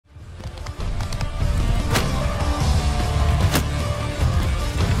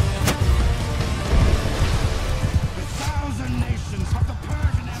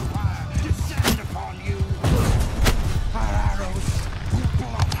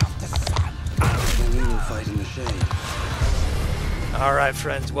fight in the shade. Alright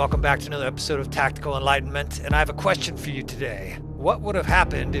friends, welcome back to another episode of Tactical Enlightenment, and I have a question for you today. What would have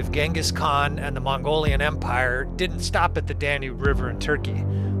happened if Genghis Khan and the Mongolian Empire didn't stop at the Danube River in Turkey?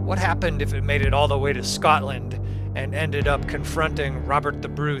 What happened if it made it all the way to Scotland and ended up confronting Robert the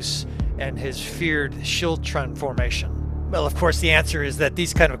Bruce and his feared Shiltron formation? Well, of course, the answer is that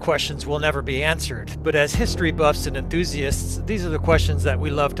these kind of questions will never be answered. But as history buffs and enthusiasts, these are the questions that we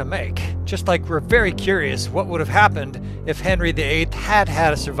love to make. Just like we're very curious what would have happened if Henry VIII had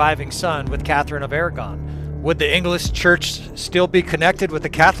a surviving son with Catherine of Aragon. Would the English Church still be connected with the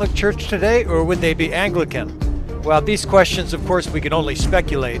Catholic Church today, or would they be Anglican? Well, these questions, of course, we can only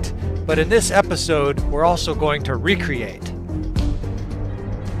speculate. But in this episode, we're also going to recreate.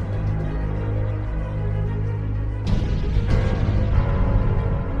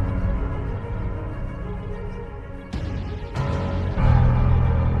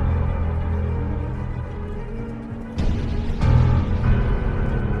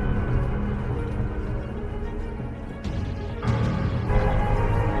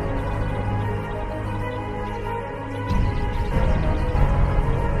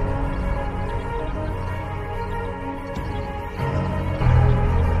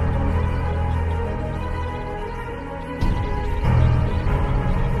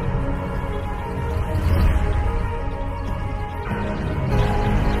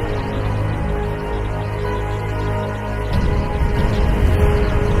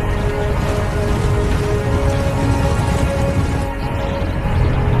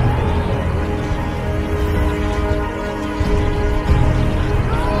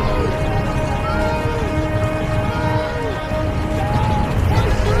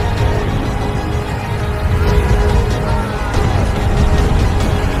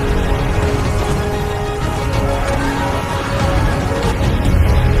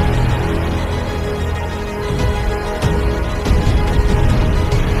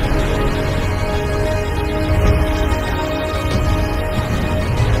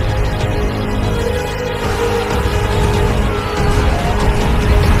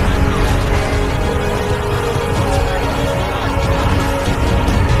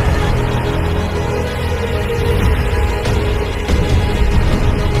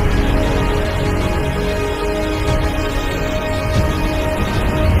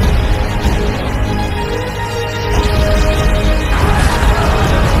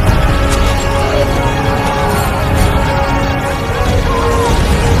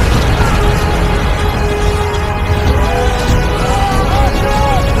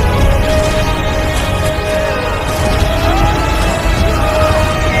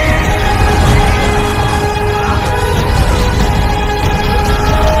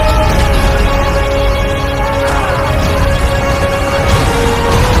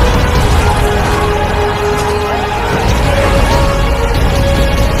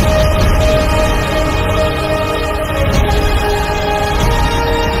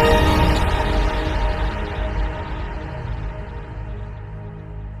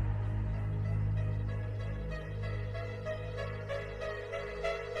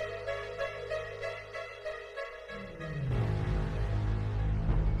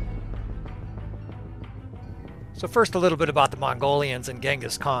 So first, a little bit about the Mongolians and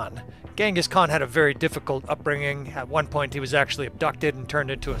Genghis Khan. Genghis Khan had a very difficult upbringing. At one point, he was actually abducted and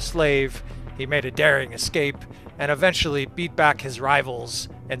turned into a slave. He made a daring escape and eventually beat back his rivals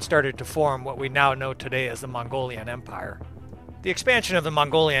and started to form what we now know today as the Mongolian Empire. The expansion of the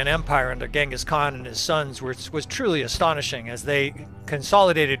Mongolian Empire under Genghis Khan and his sons was truly astonishing as they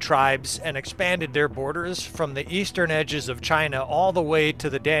consolidated tribes and expanded their borders from the eastern edges of China all the way to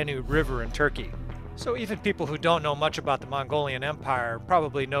the Danube River in Turkey. So even people who don't know much about the Mongolian Empire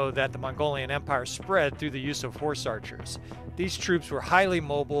probably know that the Mongolian Empire spread through the use of horse archers. These troops were highly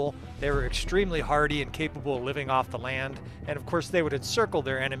mobile, they were extremely hardy and capable of living off the land, and of course they would encircle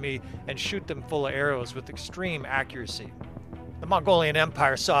their enemy and shoot them full of arrows with extreme accuracy. The Mongolian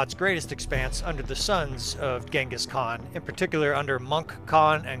Empire saw its greatest expanse under the sons of Genghis Khan, in particular under Mongke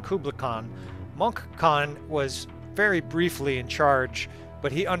Khan and Kublai Khan. Mongke Khan was very briefly in charge,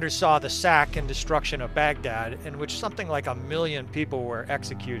 but he undersaw the sack and destruction of Baghdad, in which something like 1 million people were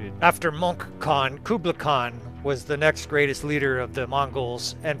executed. After Mongke Khan, Kublai Khan was the next greatest leader of the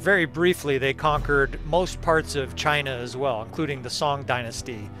Mongols, and very briefly they conquered most parts of China as well, including the Song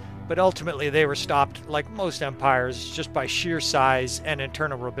dynasty. But ultimately they were stopped, like most empires, just by sheer size and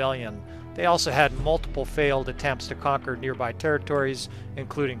internal rebellion. They also had multiple failed attempts to conquer nearby territories,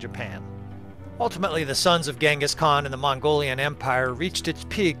 including Japan. Ultimately, the sons of Genghis Khan and the Mongolian Empire reached its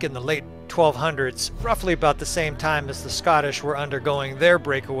peak in the late 1200s, roughly about the same time as the Scottish were undergoing their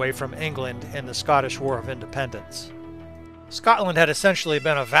breakaway from England in the Scottish War of Independence. Scotland had essentially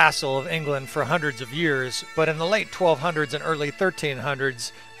been a vassal of England for hundreds of years, but in the late 1200s and early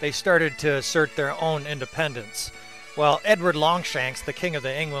 1300s, they started to assert their own independence. Well, Edward Longshanks, the King of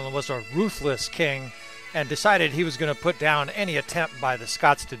England, was a ruthless king and decided he was going to put down any attempt by the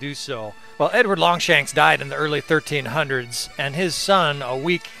Scots to do so. Well, Edward Longshanks died in the early 1300s, and his son, a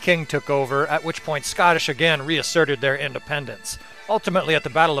weak king, took over, at which point Scottish again reasserted their independence. Ultimately, at the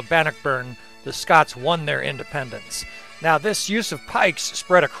Battle of Bannockburn, the Scots won their independence. Now, this use of pikes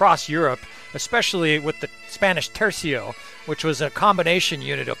spread across Europe, especially with the Spanish tercio, which was a combination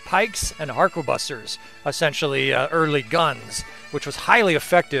unit of pikes and arquebusiers, essentially early guns, which was highly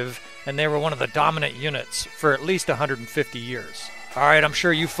effective, and they were one of the dominant units for at least 150 years. Alright, I'm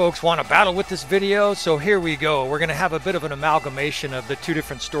sure you folks want to battle with this video, so here we go. We're going to have a bit of an amalgamation of the two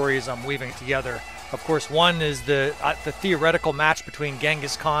different stories I'm weaving together. Of course, one is the theoretical match between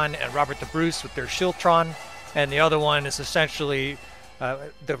Ghengis Khan and Robert the Bruce with their Shiltron, and the other one is essentially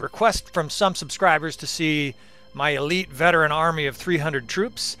the request from some subscribers to see my elite veteran army of 300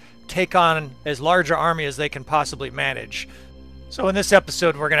 troops take on as large an army as they can possibly manage. So in this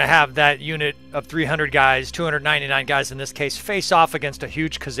episode, we're going to have that unit of 300 guys, 299 guys in this case, face off against a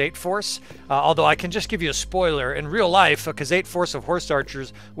huge Khuzait force. Although I can just give you a spoiler, in real life, a Khuzait force of horse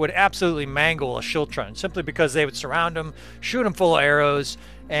archers would absolutely mangle a Shiltron, simply because they would surround them, shoot them full of arrows,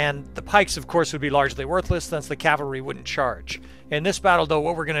 and the pikes, of course, would be largely worthless since the cavalry wouldn't charge. In this battle, though,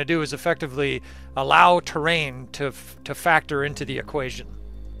 what we're going to do is effectively allow terrain to factor into the equation.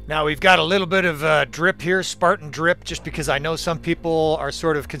 Now, we've got a little bit of drip here, Spartan drip, just because I know some people are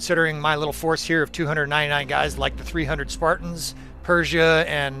sort of considering my little force here of 299 guys like the 300 Spartans. Persia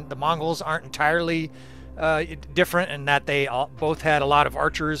and the Mongols aren't entirely different in that they both had a lot of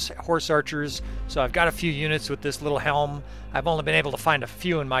archers, horse archers. So I've got a few units with this little helm. I've only been able to find a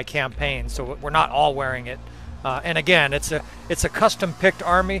few in my campaign, so we're not all wearing it. And again, it's a custom-picked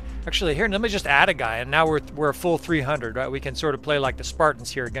army. Actually, here, let me just add a guy, and now we're a full 300, right? We can sort of play like the Spartans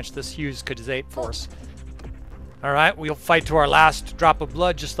here against this huge Khuzait force. All right, we'll fight to our last drop of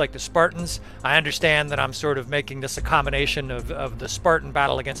blood, just like the Spartans. I understand that I'm sort of making this a combination of the Spartan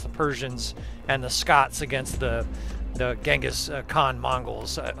battle against the Persians and the Scots against the Genghis Khan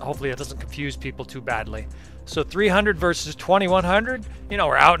Mongols. Hopefully it doesn't confuse people too badly. So 300 versus 2100. You know,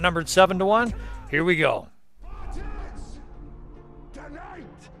 we're outnumbered 7-1. Here we go.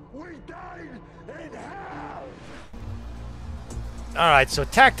 Alright, so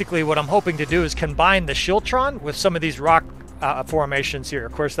tactically what I'm hoping to do is combine the Shiltron with some of these rock formations here.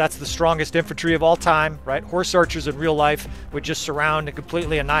 Of course, that's the strongest infantry of all time, right? Horse archers in real life would just surround and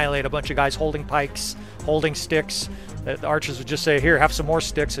completely annihilate a bunch of guys holding pikes, holding sticks. The archers would just say, here, have some more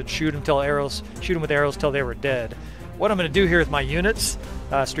sticks, and shoot them with arrows till they were dead. What I'm going to do here with my units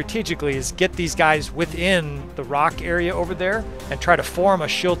strategically is get these guys within the rock area over there and try to form a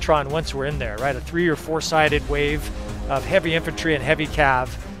Shiltron once we're in there, right? A 3- or 4-sided wave of heavy infantry and heavy cav,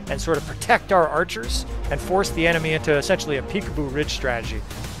 and sort of protect our archers and force the enemy into essentially a peekaboo ridge strategy.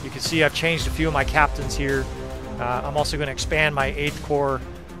 You can see I've changed a few of my captains here. I'm also going to expand my 8th Corps,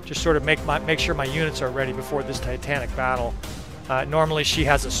 just sort of make sure my units are ready before this titanic battle. Normally she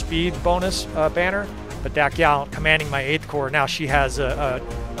has a speed bonus banner, but that gal commanding my 8th Corps, now she has a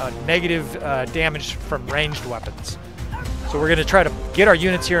negative damage from ranged weapons. So we're going to try to get our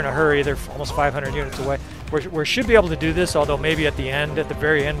units here in a hurry. They're almost 500 units away. We should be able to do this, although maybe at the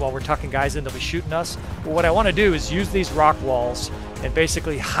very end, while we're tucking guys in, they'll be shooting us. But what I want to do is use these rock walls and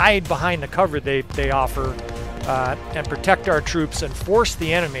basically hide behind the cover they offer and protect our troops and force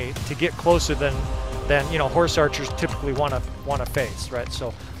the enemy to get closer than you know, horse archers typically want to face, right?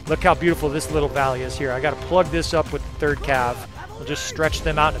 So look how beautiful this little valley is here. I got to plug this up with the 3rd Cav. We'll just stretch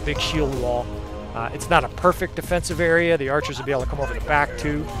them out in a big shield wall. It's not a perfect defensive area. The archers will be able to come over the back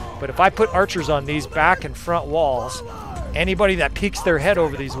too. But if I put archers on these back and front walls, anybody that peeks their head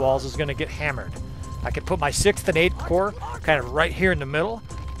over these walls is going to get hammered. I can put my 6th and 8th Corps kind of right here in the middle,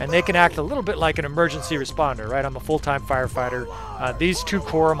 and they can act a little bit like an emergency responder, right? I'm a full-time firefighter. These 2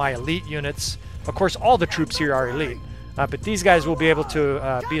 Corps are my elite units. Of course, all the troops here are elite, but these guys will be able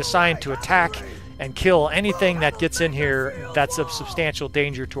to be assigned to attack and kill anything that gets in here that's of substantial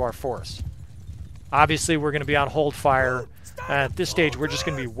danger to our force. Obviously, we're going to be on hold fire. At this stage, we're just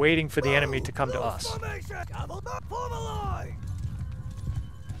going to be waiting for the enemy to come to us.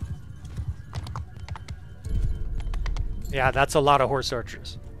 Yeah, that's a lot of horse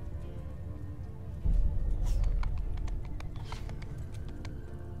archers.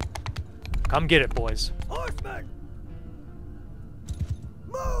 Come get it, boys. Horsemen!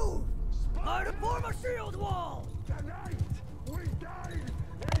 Move! To form a shield wall.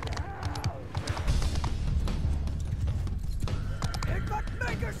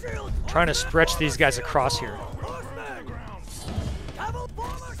 Trying to stretch these guys across here.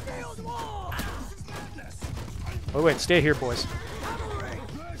 Wait, stay here, boys.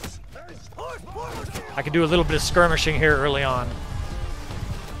 I can do a little bit of skirmishing here early on.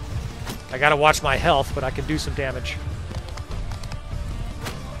 I gotta watch my health, but I can do some damage.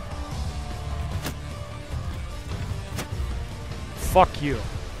 Fuck you.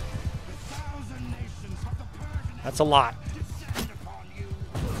 That's a lot.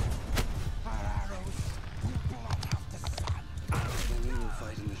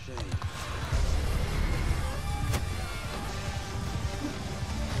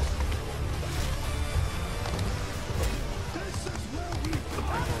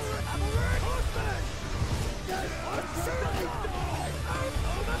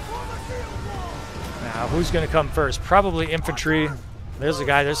 Now, who's going to come first? Probably infantry. There's a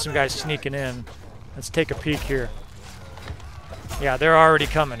guy. There's some guys sneaking in. Let's take a peek here. Yeah, they're already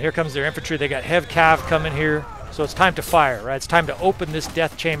coming. Here comes their infantry. They got Hev Cav coming here. So it's time to fire, right? It's time to open this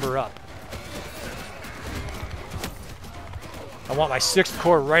death chamber up. I want my 6th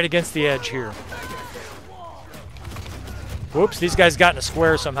Corps right against the edge here. Whoops, these guys got in a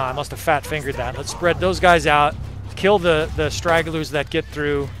square somehow. I must have fat-fingered that. Let's spread those guys out. Kill the stragglers that get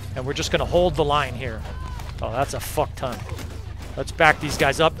through. And we're just going to hold the line here. Oh, that's a fuck ton. Let's back these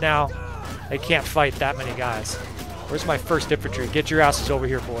guys up now. They can't fight that many guys. Where's my 1st infantry? Get your asses over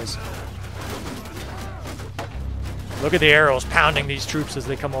here, boys. Look at the arrows pounding these troops as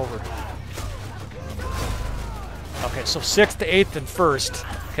they come over. Okay, so 6th, 8th, and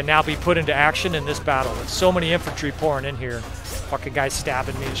 1st can now be put into action in this battle. With so many infantry pouring in here. Fucking guys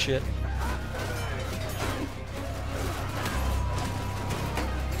stabbing me and shit.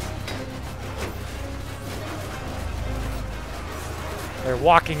 They're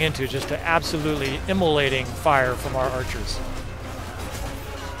walking into just an absolutely immolating fire from our archers.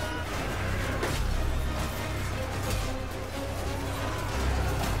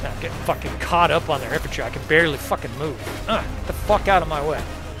 I'm getting fucking caught up on their infantry. I can barely fucking move. Get the fuck out of my way.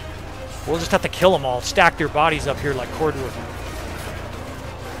 We'll just have to kill them all. Stack their bodies up here like cordwood.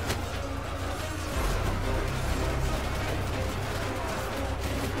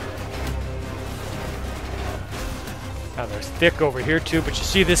 Now they're thick over here too, but you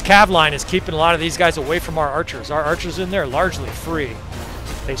see this cav line is keeping a lot of these guys away from our archers. Our archers in there are largely free.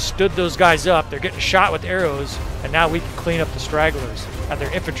 They stood those guys up. They're getting shot with arrows, and now we can clean up the stragglers. And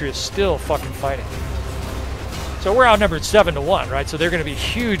their infantry is still fucking fighting. So we're outnumbered 7-1, right? So they're going to be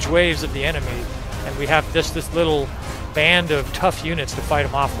huge waves of the enemy, and we have this little band of tough units to fight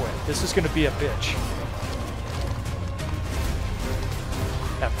them off with. This is going to be a bitch.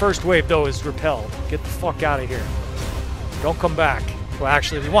 That first wave, though, is repelled. Get the fuck out of here. Don't come back. Well,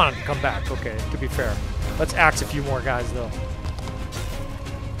 actually, we want them to come back. Okay, to be fair. Let's axe a few more guys, though.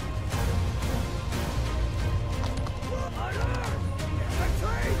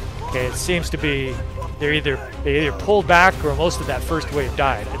 Okay, it seems to be they either pulled back or most of that first wave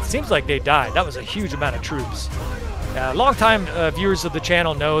died. It seems like they died. That was a huge amount of troops. Long-time viewers of the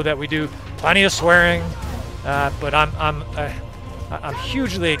channel know that we do plenty of swearing, but I'm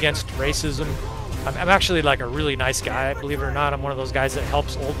hugely against racism. I'm actually like a really nice guy, believe it or not. I'm one of those guys that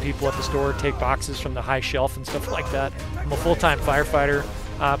helps old people at the store take boxes from the high shelf and stuff like that. I'm a full-time firefighter,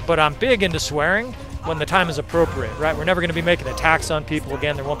 but I'm big into swearing when the time is appropriate, right? We're never going to be making attacks on people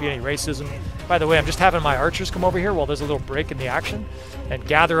again. There won't be any racism. By the way, I'm just having my archers come over here while there's a little break in the action and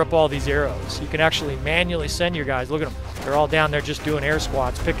gather up all these arrows. You can actually manually send your guys. Look at them. They're all down there just doing air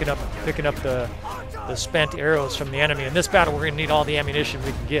squats, picking up the spent arrows from the enemy. In this battle, we're going to need all the ammunition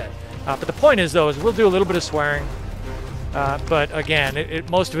we can get. But the point is, though, is we'll do a little bit of swearing. But again,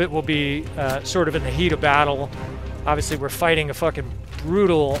 most of it will be sort of in the heat of battle. Obviously, we're fighting a fucking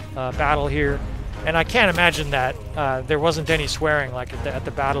brutal battle here. And I can't imagine that there wasn't any swearing like at the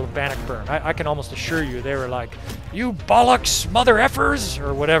Battle of Bannockburn. I can almost assure you they were like, "You bollocks, mother effers,"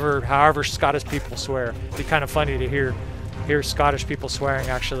 or whatever, however Scottish people swear. It'd be kind of funny to hear Scottish people swearing,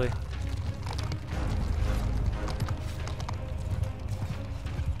 actually.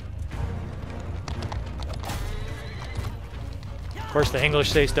 Of course, the English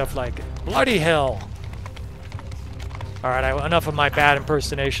say stuff like, "Bloody hell." All right, enough of my bad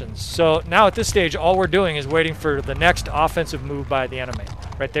impersonations. So now at this stage, all we're doing is waiting for the next offensive move by the enemy.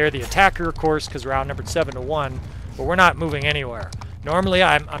 Right there, the attacker, of course, because we're outnumbered 7-1, but we're not moving anywhere. Normally,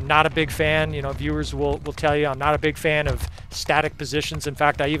 I'm not a big fan. You know, viewers will tell you I'm not a big fan of static positions. In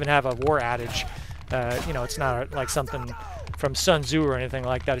fact, I even have a war adage. You know, it's not like something from Sun Tzu or anything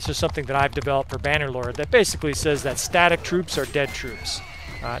like that. It's just something that I've developed for Bannerlord that basically says that static troops are dead troops.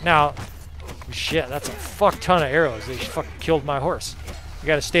 Now, shit, that's a fuck ton of arrows. They fucking killed my horse. We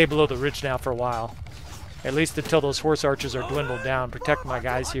gotta stay below the ridge now for a while. At least until those horse archers are dwindled down. Protect my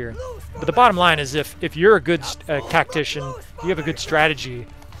guys here. But the bottom line is if you're a good tactician, you have a good strategy,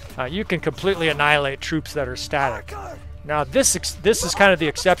 you can completely annihilate troops that are static. Now this is kind of the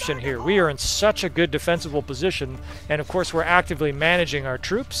exception here. We are in such a good defensible position, and of course we're actively managing our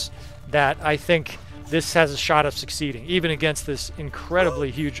troops, that I think this has a shot of succeeding, even against this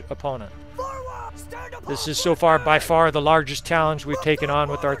incredibly huge opponent. This is so far by far the largest challenge we've taken on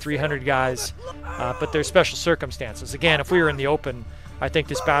with our 300 guys, but there's special circumstances. Again, if we were in the open, I think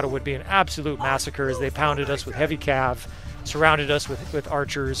this battle would be an absolute massacre as they pounded us with heavy cav, surrounded us with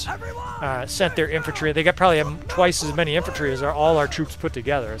archers, sent their infantry. They got probably twice as many infantry as all our troops put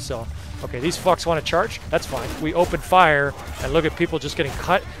together. So, okay, these fucks want to charge? That's fine. We open fire, and look at people just getting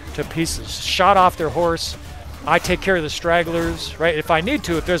cut to pieces, shot off their horse. I take care of the stragglers, right? If I need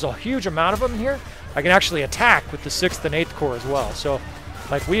to, if there's a huge amount of them here, I can actually attack with the 6th and 8th Corps as well. So,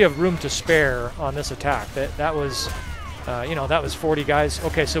 like, we have room to spare on this attack. That was, you know, that was 40 guys.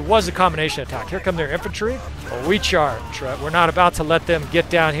 Okay, so it was a combination attack. Here come their infantry. Well, we charge, right? We're not about to let them get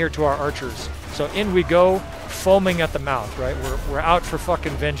down here to our archers. So in we go, foaming at the mouth, right? We're out for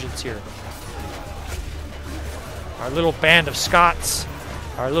fucking vengeance here. Our little band of Scots,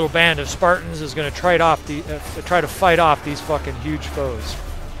 our little band of Spartans is going to try to fight off these fucking huge foes.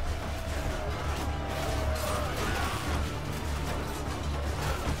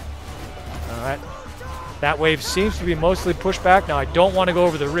 All right. That wave seems to be mostly pushed back. Now, I don't want to go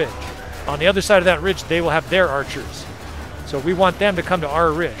over the ridge. On the other side of that ridge, they will have their archers. So we want them to come to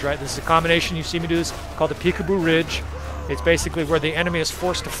our ridge, right? This is a combination, you see me do this, called the Peekaboo Ridge. It's basically where the enemy is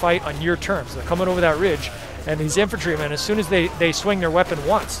forced to fight on your terms. They're coming over that ridge, and these infantrymen, as soon as they swing their weapon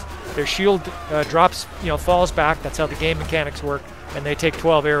once, their shield drops, you know, falls back. That's how the game mechanics work, and they take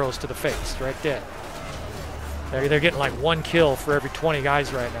 12 arrows to the face, right there. They're getting like 1 kill for every 20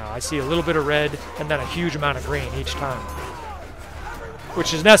 guys right now. I see a little bit of red and then a huge amount of green each time,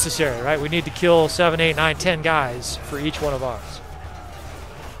 which is necessary, right? We need to kill 7, 8, 9, 10 guys for each one of ours.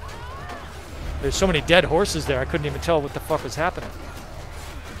 There's so many dead horses there, I couldn't even tell what the fuck was happening.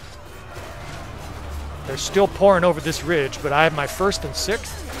 They're still pouring over this ridge, but I have my 1st and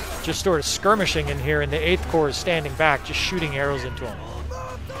 6th just sort of skirmishing in here, and the 8th Corps is standing back, just shooting arrows into them.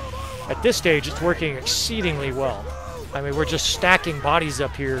 At this stage, it's working exceedingly well. I mean, we're just stacking bodies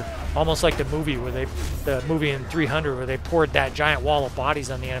up here, almost like the movie in 300 where they poured that giant wall of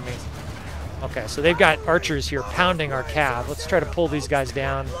bodies on the enemy. Okay, so they've got archers here pounding our cav. Let's try to pull these guys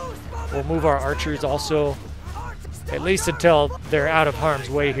down. We'll move our archers also, at least until they're out of harm's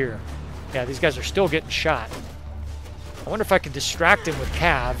way here. Yeah, these guys are still getting shot. I wonder if I can distract him with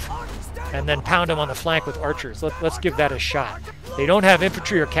cav and then pound him on the flank with archers. Let's give that a shot. They don't have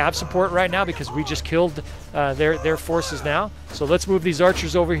infantry or cav support right now because we just killed their forces now. So let's move these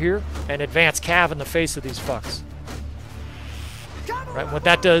archers over here and advance cav in the face of these fucks. Right, what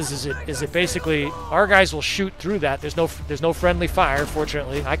that does is it basically, our guys will shoot through that. There's no friendly fire,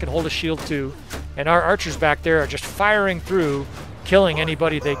 fortunately. I can hold a shield too. And our archers back there are just firing through, killing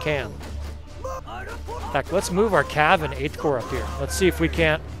anybody they can. In fact, let's move our cav and 8th Corps up here. Let's see if we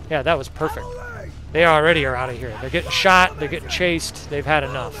can't. Yeah, that was perfect. They already are out of here. They're getting shot, they're getting chased, they've had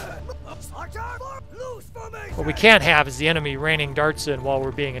enough. What we can't have is the enemy raining darts in while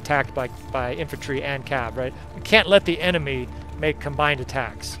we're being attacked by infantry and cav, right? We can't let the enemy make combined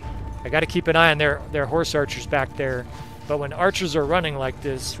attacks. I got to keep an eye on their horse archers back there. But when archers are running like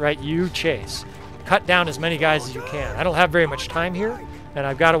this, right, you chase. Cut down as many guys as you can. I don't have very much time here, and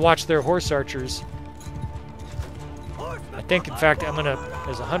I've got to watch their horse archers. I think, in fact,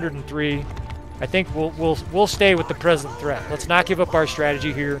 there's 103. I think we'll stay with the present threat. Let's not give up our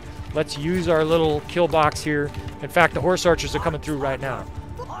strategy here. Let's use our little kill box here. In fact, the horse archers are coming through right now.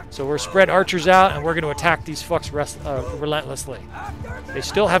 So we're spread archers out, and we're going to attack these fucks relentlessly. They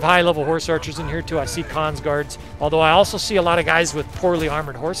still have high-level horse archers in here, too. I see Khan's guards. Although I also see a lot of guys with poorly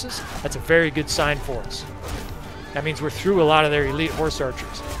armored horses. That's a very good sign for us. That means we're through a lot of their elite horse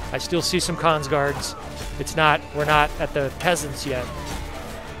archers. I still see some Khan's guards. We're not at the peasants yet.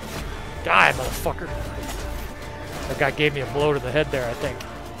 Die, motherfucker. That guy gave me a blow to the head there, I think.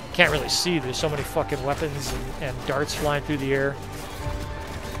 Can't really see. There's so many fucking weapons and darts flying through the air.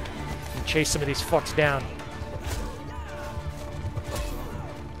 And chase some of these fucks down.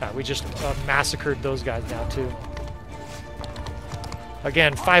 We just massacred those guys now, too.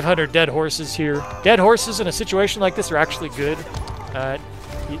 Again, 500 dead horses here. Dead horses in a situation like this are actually good.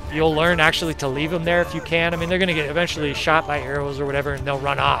 You'll learn actually to leave them there if you can. I mean, they're going to get eventually shot by arrows or whatever, and they'll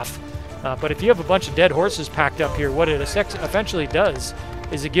run off. But if you have a bunch of dead horses packed up here, what it eventually does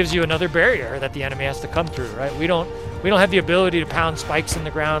is it gives you another barrier that the enemy has to come through, right? We don't have the ability to pound spikes in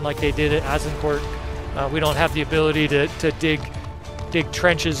the ground like they did at Azincourt. We don't have the ability to dig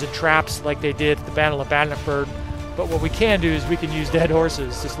trenches and traps like they did at the Battle of Bannerlord. But what we can do is we can use dead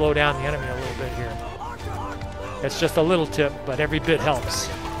horses to slow down the enemy a little bit here. It's just a little tip, but every bit helps.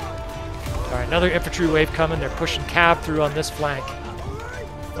 All right, another infantry wave coming. They're pushing cav through on this flank.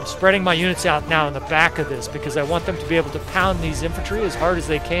 I'm spreading my units out now in the back of this because I want them to be able to pound these infantry as hard as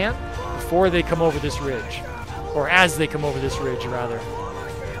they can before they come over this ridge. Or as they come over this ridge, rather.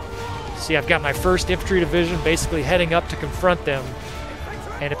 See, I've got my 1st Infantry Division basically heading up to confront them.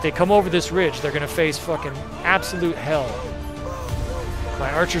 And if they come over this ridge, they're going to face fucking absolute hell.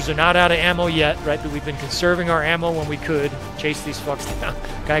 My archers are not out of ammo yet, right? But we've been conserving our ammo when we could. Chase these fucks down.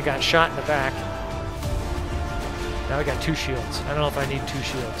 Guy got shot in the back. Now I got 2 shields. I don't know if I need 2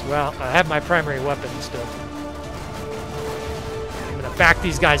 shields. Well, I have my primary weapon still. I'm going to back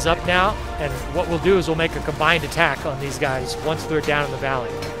these guys up now, and what we'll do is we'll make a combined attack on these guys once they're down in the valley.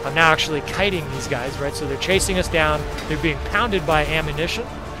 I'm now actually kiting these guys, right? So they're chasing us down. They're being pounded by ammunition,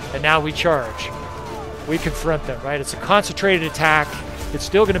 and now we charge. We confront them, right? It's a concentrated attack. It's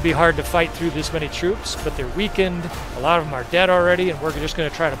still going to be hard to fight through this many troops, but they're weakened. A lot of them are dead already, and we're just going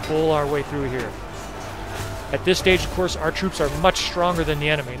to try to pull our way through here. At this stage, of course, our troops are much stronger than the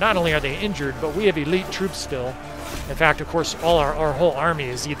enemy. Not only are they injured, but we have elite troops still. In fact, of course, our whole army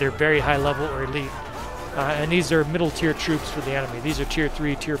is either very high level or elite. And these are middle tier troops for the enemy. These are tier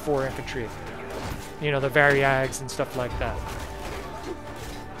 3, tier 4 infantry. You know, the variags and stuff like that.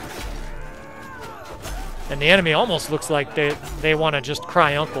 And the enemy almost looks like they want to just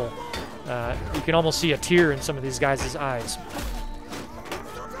cry uncle. You can almost see a tear in some of these guys' eyes.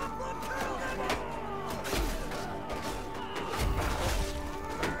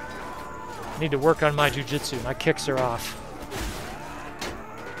 Need to work on my jujitsu. My kicks are off.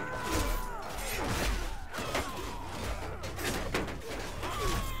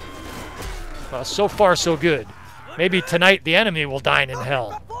 Well, so far so good. Maybe tonight the enemy will dine in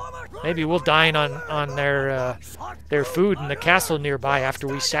hell. Maybe we'll dine on their food in the castle nearby after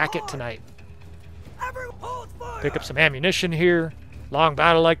we sack it tonight. Pick up some ammunition here. Long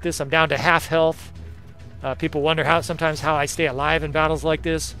battle like this, I'm down to half health. People wonder sometimes how I stay alive in battles like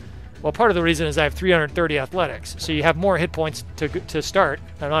this. Well, part of the reason is I have 330 athletics, so you have more hit points to start.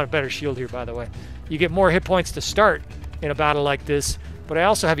 I'm on a better shield here, by the way. You get more hit points to start in a battle like this, but I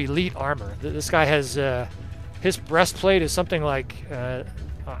also have elite armor. This guy has, his breastplate is something like,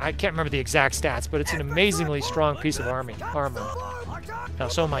 I can't remember the exact stats, but it's an amazingly strong piece of armor. Now,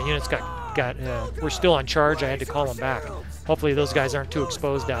 some of my units were still on charge. I had to call them back. Hopefully those guys aren't too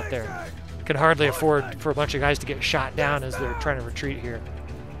exposed out there. Can hardly afford for a bunch of guys to get shot down as they're trying to retreat here.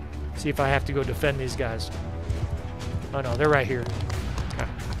 See if I have to go defend these guys. Oh no, they're right here. Okay.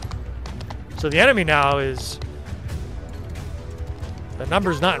 So the enemy now is... The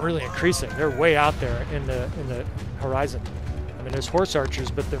number's not really increasing. They're way out there in the horizon. I mean, there's horse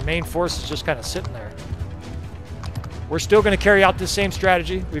archers, but their main force is just kind of sitting there. We're still going to carry out this same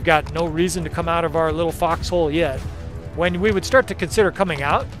strategy. We've got no reason to come out of our little foxhole yet. When we would start to consider coming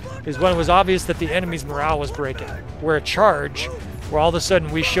out is when it was obvious that the enemy's morale was breaking. Where a charge, where all of a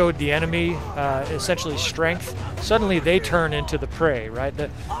sudden we showed the enemy essentially strength, suddenly they turn into the prey, right? The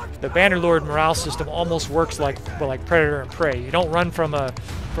Bannerlord morale system almost works like predator and prey. You don't run from a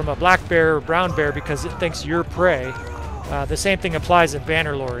black bear or brown bear because it thinks you're prey. The same thing applies in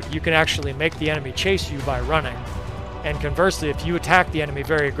Bannerlord. You can actually make the enemy chase you by running. And conversely, if you attack the enemy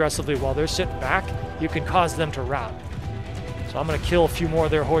very aggressively while they're sitting back, you can cause them to rout. So I'm going to kill a few more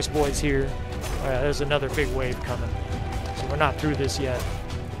of their horse boys here. There's another big wave coming. So we're not through this yet.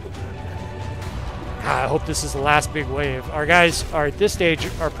 I hope this is the last big wave. Our guys are at this stage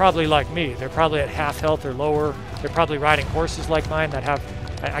are probably like me. They're probably at half health or lower. They're probably riding horses like mine that have...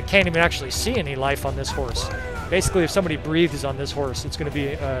 I can't even actually see any life on this horse. Basically, if somebody breathes on this horse, it's going to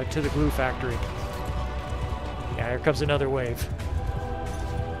be to the glue factory. Yeah, here comes another wave.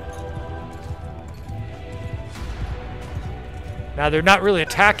 Now, they're not really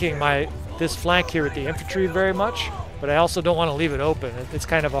attacking this flank here with the infantry very much, but I also don't want to leave it open. It's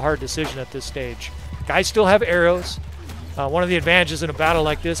kind of a hard decision at this stage. Guys still have arrows. One of the advantages in a battle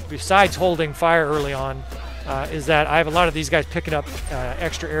like this, besides holding fire early on, is that I have a lot of these guys picking up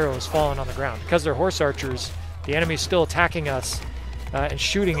extra arrows falling on the ground. Because they're horse archers, the enemy's still attacking us and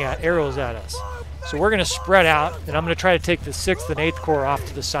shooting arrows at us. So we're going to spread out, and I'm going to try to take the 6th and 8th Corps off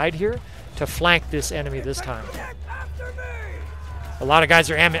to the side here to flank this enemy this time. A lot of guys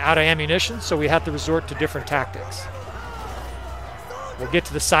are out of ammunition, so we have to resort to different tactics. We'll get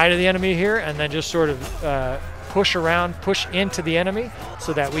to the side of the enemy here and then just sort of push around, push into the enemy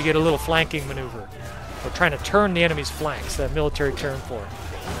so that we get a little flanking maneuver. We're trying to turn the enemy's flanks, that military term for it.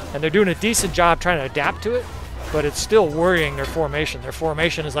 And they're doing a decent job trying to adapt to it, but it's still worrying their formation. Their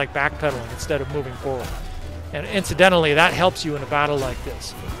formation is like backpedaling instead of moving forward. And incidentally, that helps you in a battle like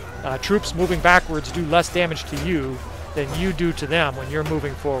this. Troops moving backwards do less damage to you than you do to them when you're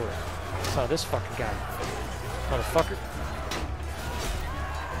moving forward. Oh, this fucking guy. Motherfucker.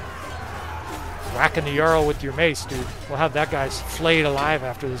 Whacking the Jarl with your mace, dude. We'll have that guy's flayed alive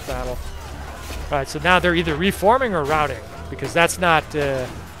after this battle. Alright, so now they're either reforming or routing, because that's not...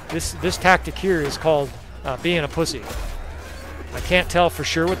 this tactic here is called being a pussy. I can't tell for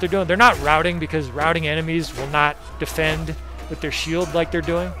sure what they're doing. They're not routing because routing enemies will not defend with their shield like they're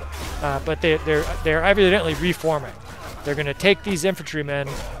doing, but they're evidently reforming. They're going to take these infantrymen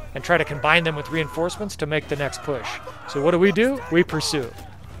and try to combine them with reinforcements to make the next push. So what do? We pursue.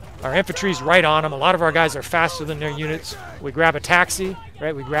 Our infantry's right on them. A lot of our guys are faster than their units. We grab a taxi,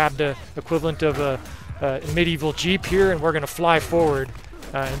 right? We grab the equivalent of a medieval jeep here, and we're going to fly forward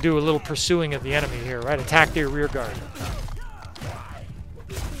and do a little pursuing of the enemy here, right? Attack their rear guard.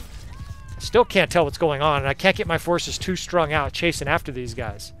 Still can't tell what's going on, and I can't get my forces too strung out chasing after these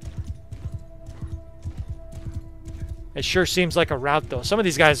guys. It sure seems like a rout, though. Some of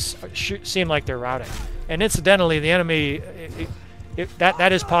these guys seem like they're routing. And incidentally, the enemy,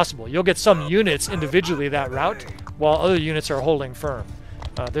 that is possible. You'll get some units individually that rout, while other units are holding firm.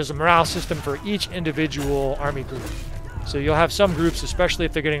 There's a morale system for each individual army group. So you'll have some groups, especially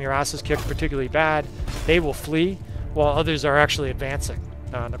if they're getting their asses kicked particularly bad, they will flee, while others are actually advancing.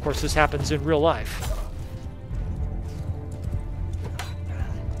 And of course, this happens in real life.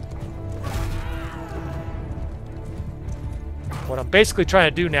 What I'm basically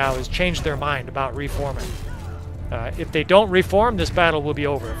trying to do now is change their mind about reforming. If they don't reform, this battle will be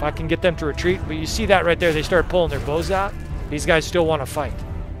over. If I can get them to retreat, but you see that right there, they start pulling their bows out. These guys still want to fight.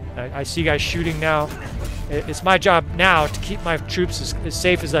 I see guys shooting now. It's my job now to keep my troops as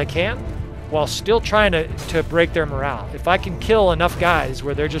safe as I can while still trying to break their morale. If I can kill enough guys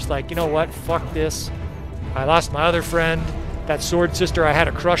where they're just like, you know what, fuck this. I lost my other friend. That sword sister I had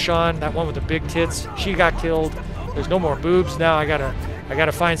a crush on, that one with the big tits, she got killed. There's no more boobs now. I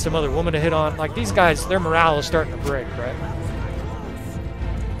gotta find some other woman to hit on. Like, these guys, their morale is starting to break, right?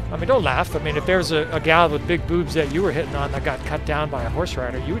 I mean, don't laugh. I mean, if there's a gal with big boobs that you were hitting on that got cut down by a horse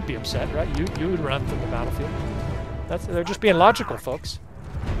rider, you would be upset, right? You would run from the battlefield. They're just being logical, folks.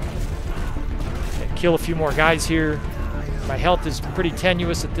 Okay, kill a few more guys here. My health is pretty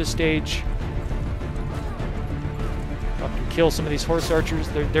tenuous at this stage. I can kill some of these horse archers.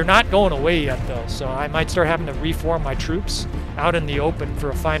 They're not going away yet, though, so I might start having to reform my troops out in the open for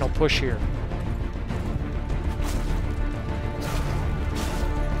a final push here.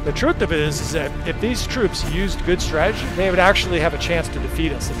 The truth of it is that if these troops used good strategy, they would actually have a chance to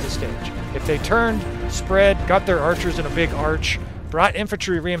defeat us at this stage. If they turned, spread, got their archers in a big arch, brought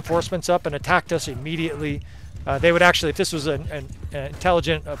infantry reinforcements up and attacked us immediately, they would actually, if this was an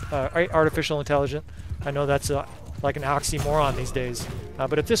intelligent, artificial intelligence, I know that's like an oxymoron these days,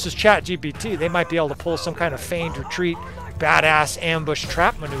 but if this was ChatGPT, they might be able to pull some kind of feigned retreat, badass ambush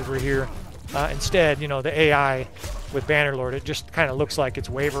trap maneuver here. Instead, you know, the AI with Bannerlord, it just kind of looks like it's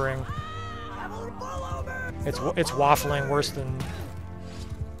wavering. It's waffling worse than,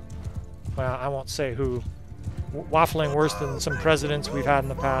 well, I won't say who. Waffling worse than some presidents we've had in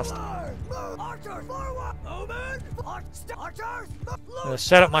the past. I'm going to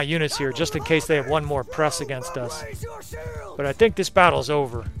set up my units here just in case they have one more press against us. But I think this battle's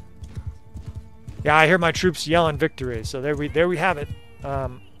over. Yeah, I hear my troops yelling victory, so there we have it.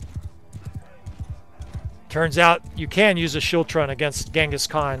 Turns out you can use a Shiltron against Ghengis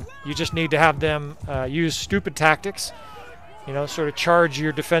Khan. You just need to have them use stupid tactics, you know, sort of charge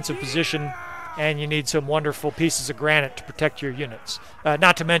your defensive position, and you need some wonderful pieces of granite to protect your units.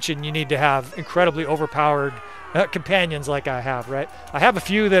 Not to mention you need to have incredibly overpowered companions like I have, right? I have a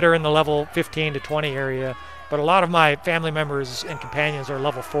few that are in the level 15 to 20 area, but a lot of my family members and companions are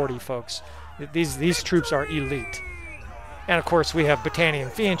level 40 folks. These troops are elite. And of course we have Battanian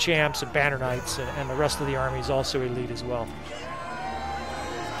Fiend Champs and Banner Knights, and the rest of the army is also elite as well.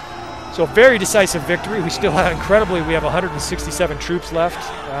 So very decisive victory. We still have, incredibly, we have 167 troops left.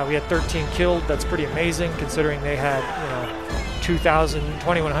 We had 13 killed. That's pretty amazing considering they had, you know,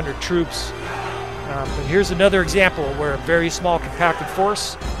 2,100 troops. But here's another example where a very small compacted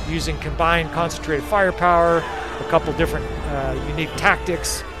force using combined concentrated firepower, a couple different unique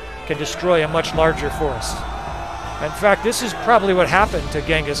tactics, can destroy a much larger force. In fact, this is probably what happened to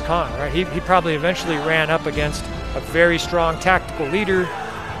Genghis Khan, right? He probably eventually ran up against a very strong tactical leader.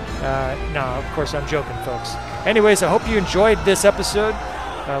 No, of course I'm joking, folks. Anyways, I hope you enjoyed this episode.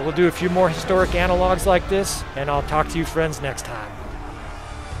 We'll do a few more historic analogues like this, and I'll talk to you friends next time.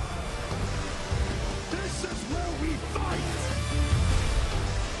 This is where we fight!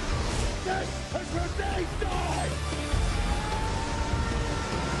 This is where they die!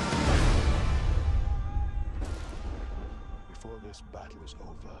 Before this battle is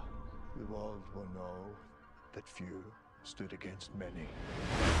over, the world will know that few stood against many.